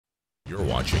You're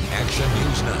watching Action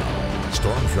News Now.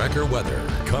 Storm Tracker weather.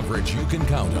 Coverage you can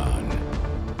count on.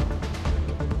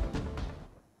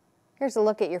 Here's a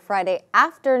look at your Friday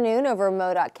afternoon over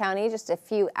Modoc County. Just a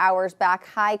few hours back,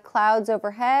 high clouds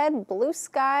overhead, blue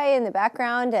sky in the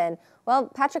background, and, well,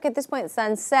 Patrick, at this point, the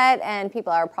sun's set, and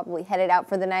people are probably headed out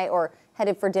for the night or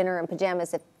headed for dinner in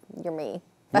pajamas if you're me.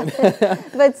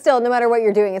 But still, no matter what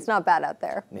you're doing, it's not bad out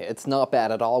there. Yeah, it's not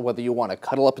bad at all, whether you want to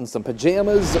cuddle up in some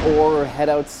pajamas or head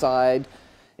outside.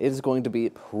 It is going to be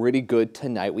pretty good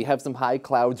tonight. We have some high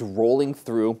clouds rolling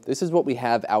through. This is what we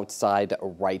have outside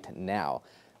right now.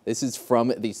 This is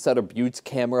from the Sutter Buttes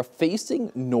camera facing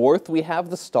north. We have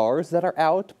the stars that are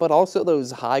out, but also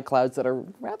those high clouds that are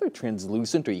rather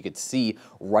translucent, or you could see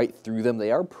right through them.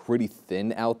 They are pretty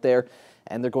thin out there,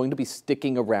 and they're going to be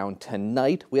sticking around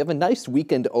tonight. We have a nice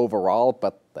weekend overall,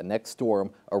 but the next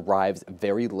storm arrives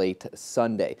very late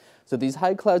Sunday. So these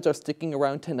high clouds are sticking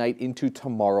around tonight into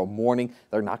tomorrow morning.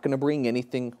 They're not going to bring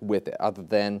anything with it other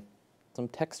than some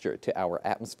texture to our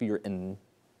atmosphere, and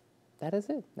that is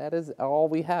it. That is all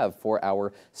we have for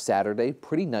our Saturday.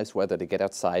 Pretty nice weather to get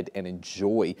outside and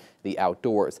enjoy the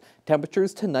outdoors.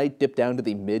 Temperatures tonight dip down to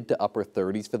the mid to upper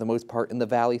 30s for the most part in the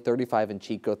valley, 35 in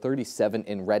Chico, 37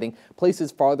 in Redding.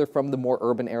 Places farther from the more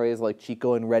urban areas like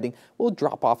Chico and Redding will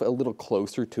drop off a little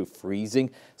closer to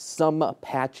freezing. Some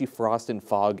patchy frost and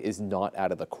fog is not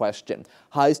out of the question.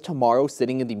 Highs tomorrow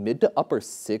sitting in the mid to upper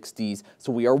 60s,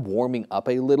 so we are warming up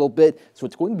a little bit. So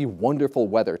it's going to be wonderful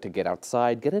weather to get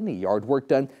outside, get any yard work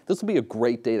done. This will be a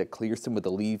great day to clear some of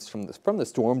the leaves from the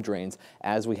storm drains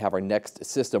as we have our next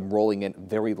system rolling in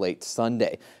very late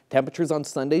Sunday. Temperatures on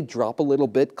Sunday drop a little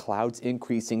bit, clouds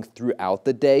increasing throughout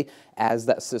the day as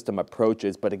that system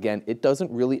approaches, but again, it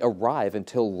doesn't really arrive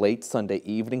until late Sunday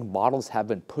evening. Models have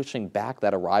been pushing back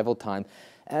that arrival time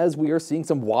as we are seeing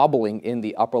some wobbling in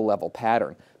the upper level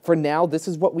pattern. For now, this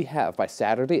is what we have. By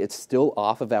Saturday, it's still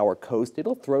off of our coast.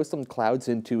 It'll throw some clouds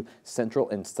into central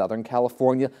and southern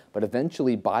California, but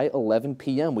eventually by 11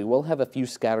 p.m., we will have a few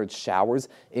scattered showers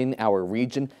in our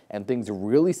region, and things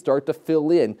really start to fill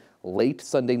in late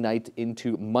Sunday night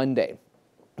into Monday.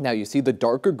 Now, you see the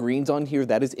darker greens on here.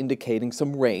 That is indicating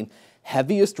some rain.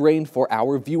 Heaviest rain for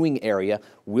our viewing area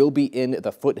will be in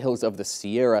the foothills of the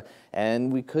Sierra,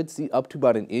 and we could see up to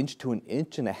about an inch to an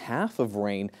inch and a half of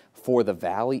rain for the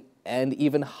valley, and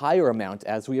even higher amounts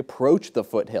as we approach the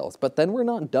foothills. But then we're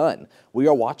not done. We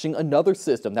are watching another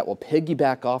system that will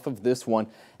piggyback off of this one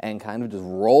and kind of just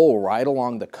roll right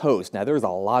along the coast. Now, there's a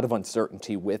lot of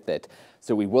uncertainty with it,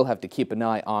 so we will have to keep an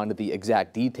eye on the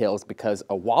exact details, because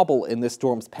a wobble in this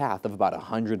storm's path of about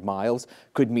 100 miles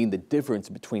could mean the difference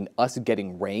between us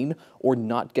getting rain or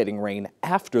not getting rain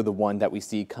after the one that we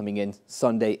see coming in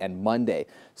Sunday and Monday.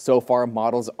 So far,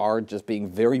 models are just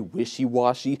being very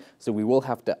wishy-washy, so we will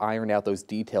have to iron out those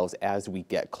details as we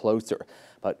get closer.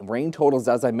 But rain totals,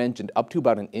 as I mentioned, up to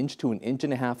about an inch to an inch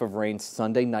and a half of rain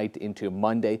Sunday night into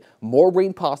Monday. More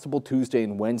rain possible Tuesday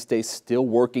and Wednesday, still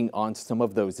working on some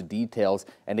of those details.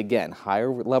 And again,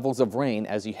 higher levels of rain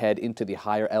as you head into the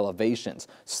higher elevations.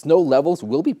 Snow levels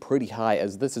will be pretty high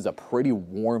as this is a pretty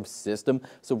warm system,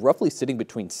 so roughly sitting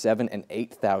between 7,000 and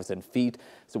 8,000 feet.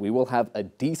 So we will have a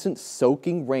decent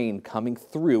soaking rain coming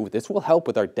through. This will help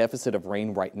with our deficit of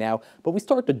rain right now, but we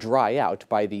start to dry out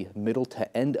by the middle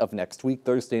to end of next week,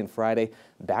 Thursday and Friday,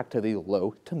 back to the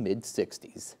low to mid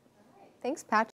 60s. Thanks, Patrick.